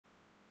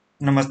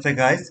Namaste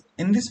guys,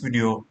 in this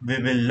video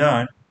we will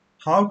learn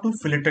how to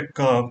fillet a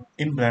curve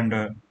in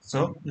Blender.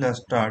 So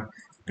let's start.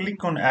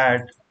 Click on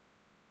add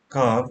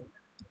curve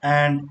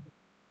and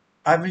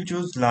I will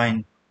choose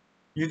line.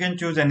 You can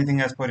choose anything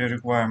as per your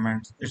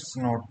requirements. It's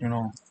not,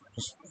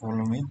 just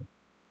follow me.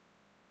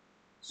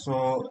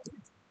 So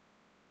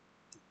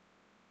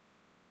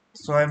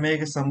I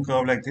make some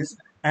curve like this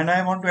and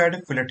I want to add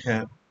a fillet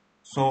here.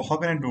 So how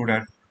can I do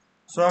that?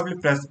 So I will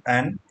press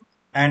N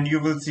and you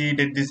will see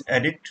that this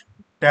edit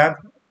tab,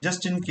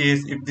 just in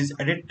case if this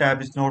edit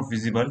tab is not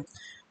visible,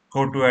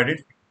 go to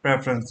edit,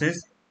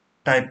 preferences,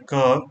 type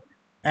curve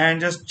and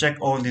just check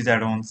all these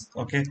add-ons.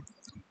 Okay,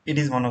 it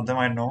is one of them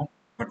I know,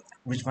 but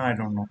which one I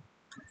don't know.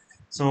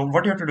 So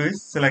what you have to do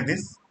is select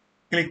this,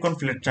 click on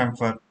fillet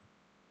chamfer.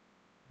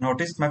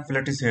 Notice my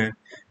fillet is here.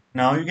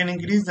 Now you can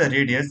increase the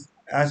radius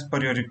as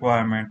per your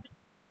requirement.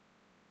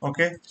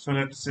 Okay, so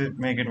let's say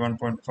make it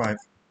 1.5.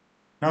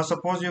 Now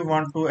suppose you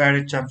want to add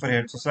a chamfer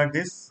here, so select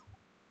this,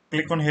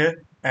 click on here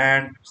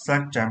and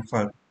select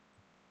chamfer.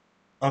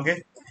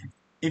 Okay,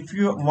 if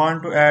you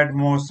want to add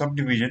more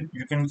subdivision,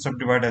 you can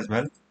subdivide as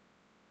well.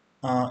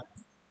 uh,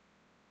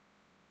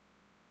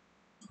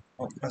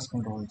 Press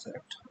Control Z,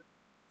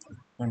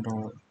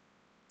 Control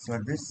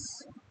select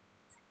this,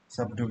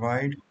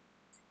 subdivide.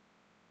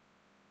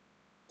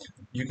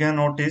 You can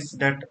notice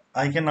that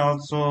I can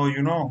also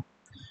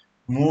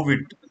move it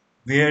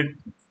where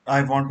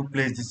I want to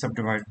place this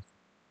subdivide.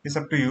 It's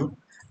up to you.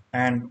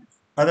 And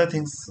other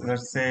things,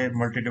 let's say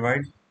multi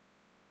divide,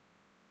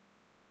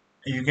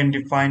 you can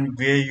define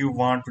where you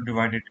want to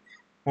divide it.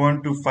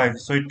 0.25,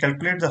 so it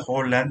calculates the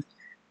whole length,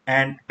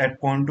 and at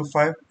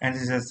 0.25, and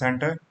this is the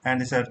center, and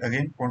this is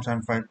again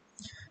 0.75.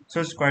 So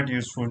it's quite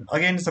useful.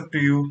 Again, it's up to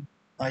you.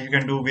 You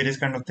can do various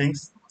kind of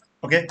things.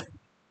 Okay,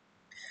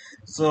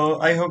 so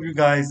I hope you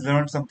guys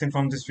learned something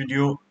from this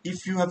video.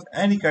 If you have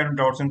any kind of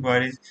doubts and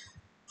queries,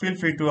 feel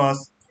free to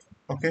ask.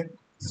 Okay,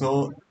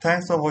 so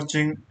thanks for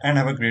watching and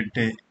have a great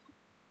day.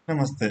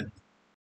 Namaste.